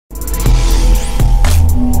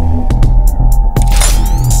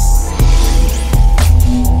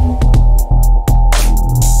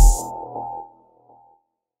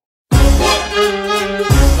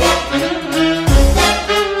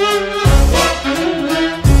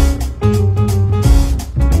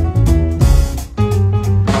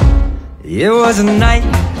It was a night,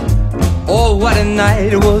 oh what a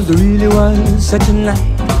night. It was, really was such a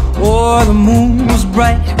night. Oh, the moon was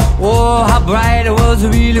bright, oh how bright it was,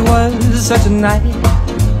 really was such a night.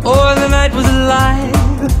 Oh, the night was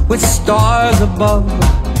alive with stars above.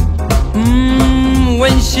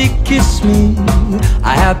 When she kissed me,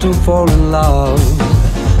 I had to fall in love.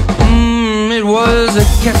 It was a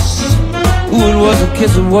kiss, ooh, it was a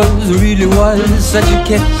kiss, it was, really was such a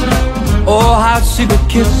kiss. Oh, how she could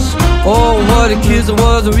kiss, oh, what a kiss it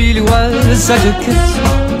was, really was such a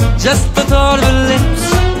kiss. Just the thought of her lips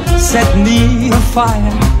set me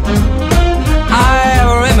afire. I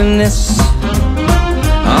reminisce,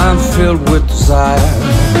 I'm filled with desire.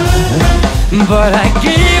 But I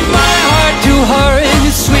gave my heart to her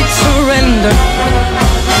in sweet surrender.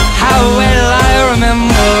 How well I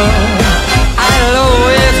remember, I'll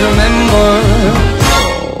always remember.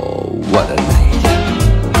 Oh, what a night.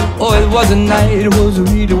 Oh, it was a night, it was,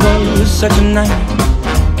 really was such a night.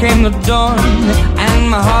 Came the dawn, and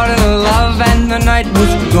my heart in love, and the night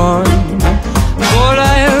was gone. But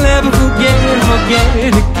I'll never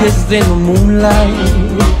forget a kiss in the moonlight.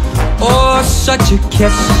 Oh, such a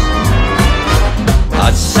kiss,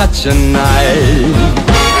 oh, such a night.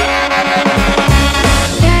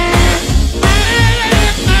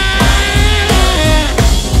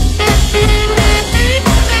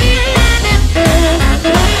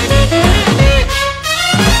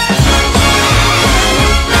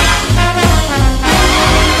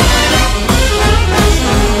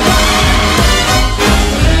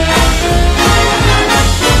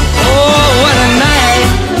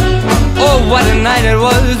 What a night it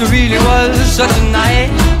was, really was such a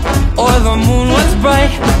night. Oh, the moon was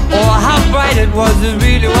bright, oh how bright it was, it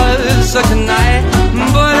really was such a night.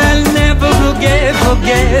 But I'll never forget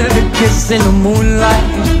the kiss in the moonlight.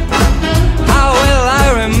 How well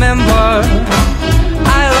I remember,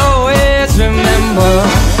 I'll always remember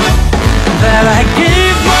that I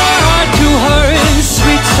gave my heart to her in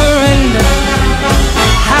sweet surrender.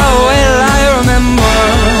 How well I remember,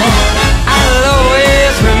 I'll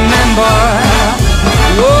always remember.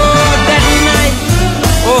 Oh, that night,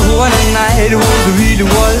 oh what a night. It was, really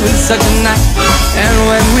was such a night. And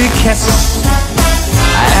when we kissed,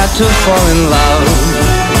 I had to fall in love.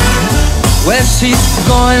 Well, she's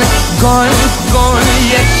gone, gone, gone.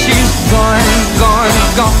 Yes, she's gone, gone,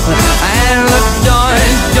 gone. And the dawn,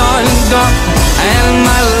 dawn, dawn. And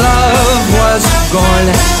my love was gone.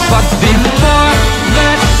 But before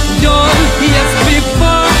that dawn, yes,